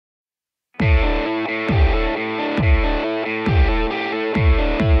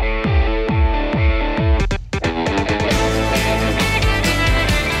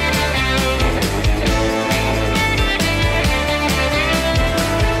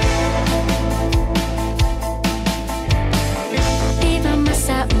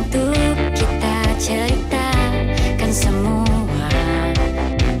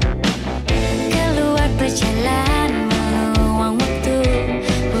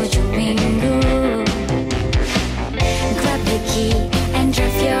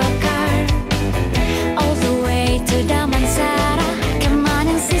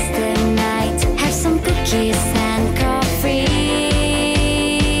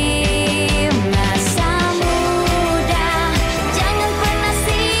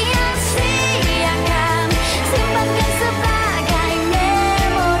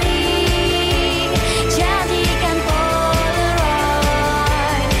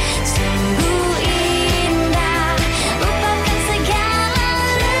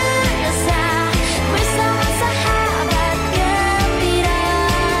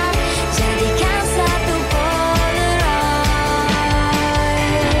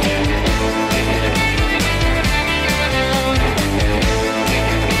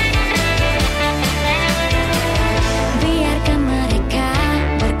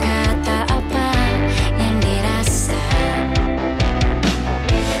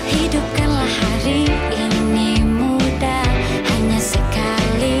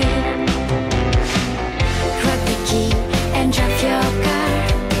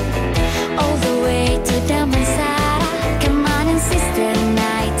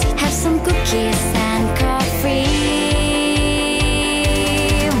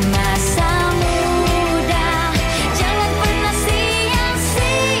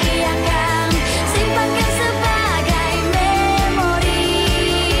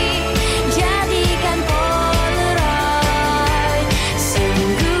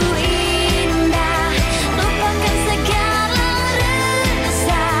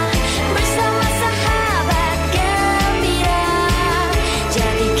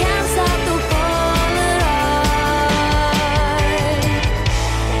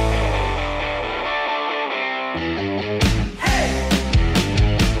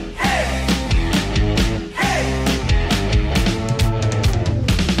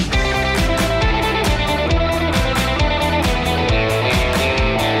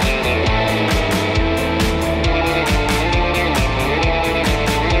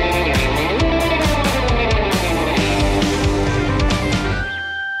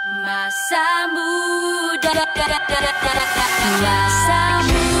Masa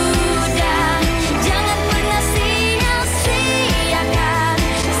muda jangan pernah sia-siakan,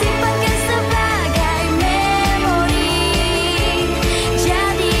 simpankan sebagai memori,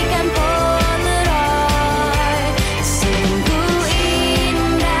 jadikan Polaroid. Sungguh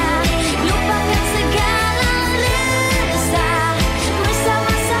indah, lupakan segala resah,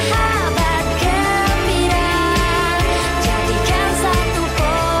 bersama sahabat gembira, jadikan satu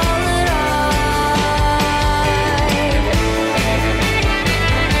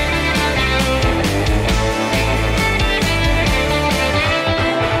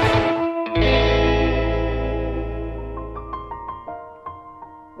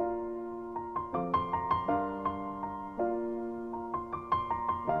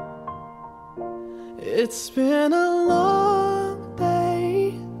It's been a long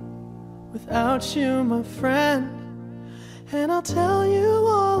day without you, my friend, and I'll tell you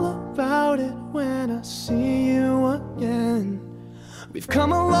all about it when I see you again. We've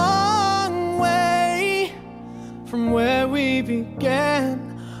come a long way from where we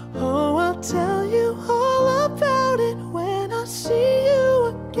began. Oh, I'll tell you all about it when I see you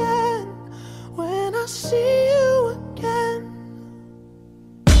again. When I see you again.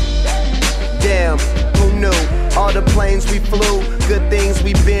 Damn, who knew? All the planes we flew, good things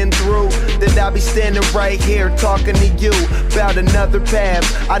we've been through, that I'll be standing right here talking to you about another path.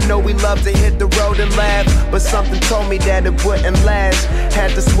 I know we love to hit the road and laugh, but something told me that it wouldn't last.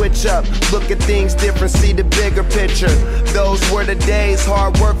 Had to switch up, look at things different, see the bigger picture. Those were the days,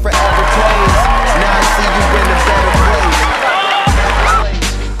 hard work forever pays. Now I see you in a better place.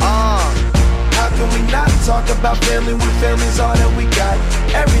 How can we not talk about family when family's all that we got?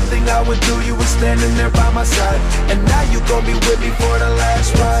 Everything I would do, you were standing there by my side, and now you gon' be with me for the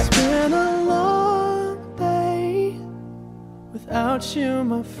last ride. It's been a long day without you,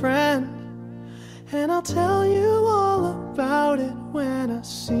 my friend, and I'll tell you all about it when I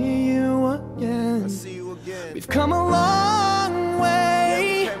see you again. We've come a long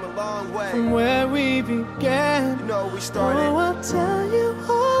way, from where we began. You know we started. Oh, I'll tell you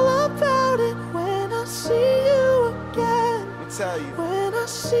all about it when I see you again. Tell you. When I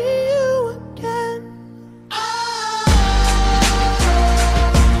see you again.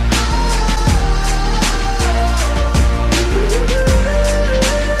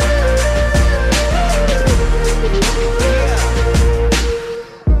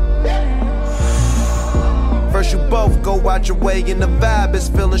 First you both go out your way and the vibe is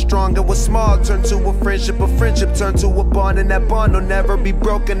feeling strong, and what's small turn to a friendship turn to a bond, and that bond will never be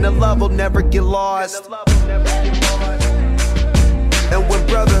broken, the love will never get lost. And when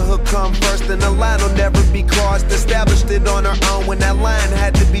brotherhood come first, then the line will never be crossed. Established it on our own when that line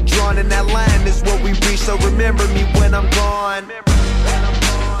had to be drawn, and that line is what we reach, so remember me when I'm gone.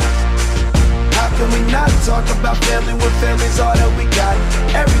 How can we not talk about family when family's all that we got?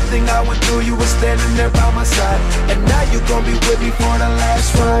 Everything I went through, you were standing there by my side, and now you gon' be with me for the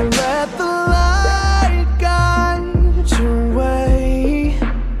last ride. Let the light guide your way.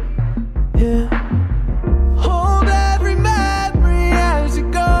 Yeah. Hold every memory as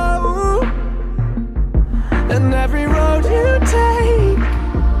you go, and every road you take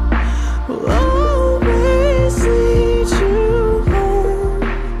will always lead you home.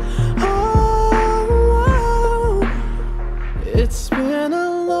 Oh, it's been a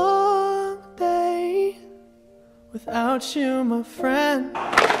long day without you, my friend.